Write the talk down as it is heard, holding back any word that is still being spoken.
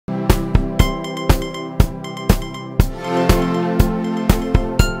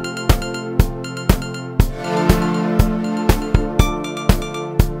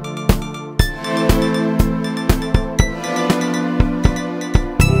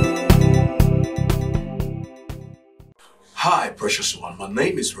Hi, precious one. My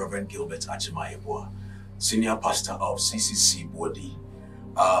name is Reverend Gilbert Agyemang Yeboah, Senior Pastor of CCC Boadi.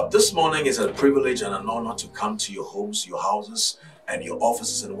 This morning is a privilege and an honor to come to your homes, your houses, and your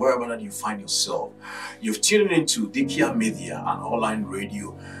offices, and wherever that you find yourself. You've tuned into Dekiamedia, an online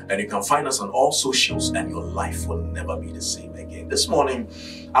radio, and you can find us on all socials, and your life will never be the same again. This morning,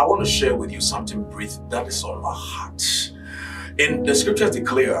 I want to share with you something brief that is on my heart. In the scriptures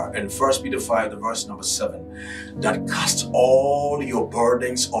declare in 1 Peter 5, the verse number 7, that cast all your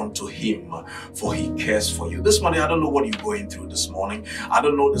burdens onto him, for he cares for you. This morning, I don't know what you're going through this morning. I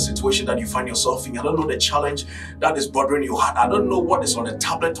don't know the situation that you find yourself in. I don't know the challenge that is bothering your heart. I don't know what is on the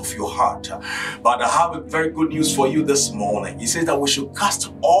tablet of your heart. But I have a very good news for you this morning. He says that we should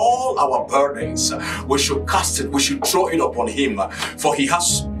cast all our burdens. We should cast it. We should throw it upon him, for he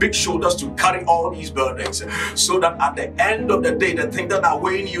has big shoulders to carry all these burdens, so that at the end of the day, the things that are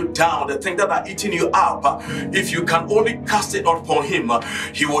weighing you down, the things that are eating you up, if you can only cast it upon him,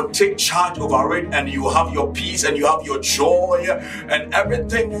 he will take charge over it, and you will have your peace and you have your joy, and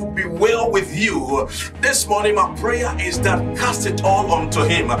everything will be well with you. This morning, my prayer is that cast it all onto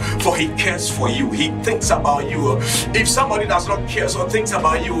him, for he cares for you. He thinks about you. If somebody does not care or thinks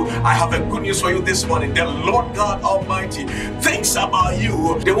about you, I have a good news for you this morning. The Lord God Almighty thinks about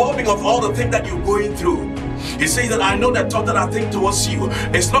you. The well-being of all the things that you're going through. He says that I know the thought that I think towards you.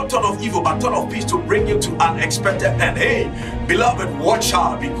 It's not thought of evil, but thought of peace, to bring you to an expected end. Hey, beloved, watch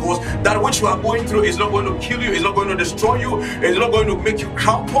out, because that which you are going through is not going to kill you, it's not going to destroy you, it's not going to make you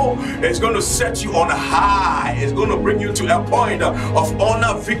crumple, it's going to set you on a high, it's going to bring you to a point of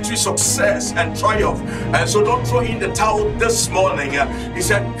honor, victory, success, and triumph. And so don't throw in the towel this morning. He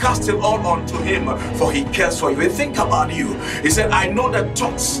said, cast it all onto him, for he cares for you. He think about you. He said, I know the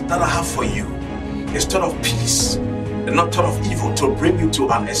thoughts that I have for you. It's thought of peace and not thought of evil, to bring you to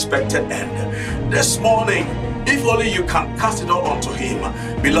an expected end. This morning, if only you can cast it all onto him,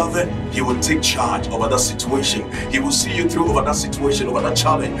 beloved, he will take charge over that situation. He will see you through over that situation, over that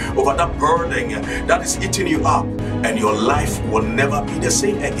challenge, over that burden that is eating you up, and your life will never be the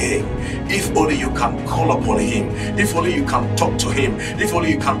same again. If only you can call upon him, if only you can talk to him, if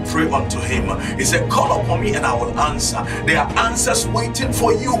only you can pray unto him. He said, call upon me and I will answer. There are answers waiting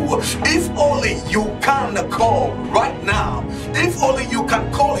for you. If only you can call right now, if only you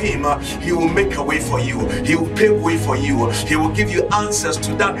can call him, he will make a way for you. He will pave way for you. He will give you answers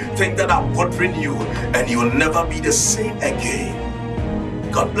to that thing that are bothering you, and you will never be the same again.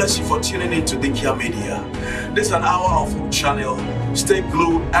 God bless you for tuning in to Dekiamedia. This is an hour of Hope Channel. Stay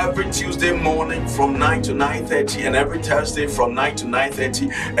glued every Tuesday morning from 9 to 9:30, and every Thursday from 9 to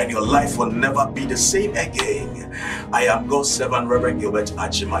 9:30, and your life will never be the same again. I am God's servant, Reverend Gilbert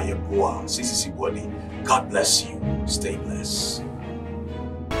Agyemang Yeboah, CCC Boadi. God bless you. Stay blessed.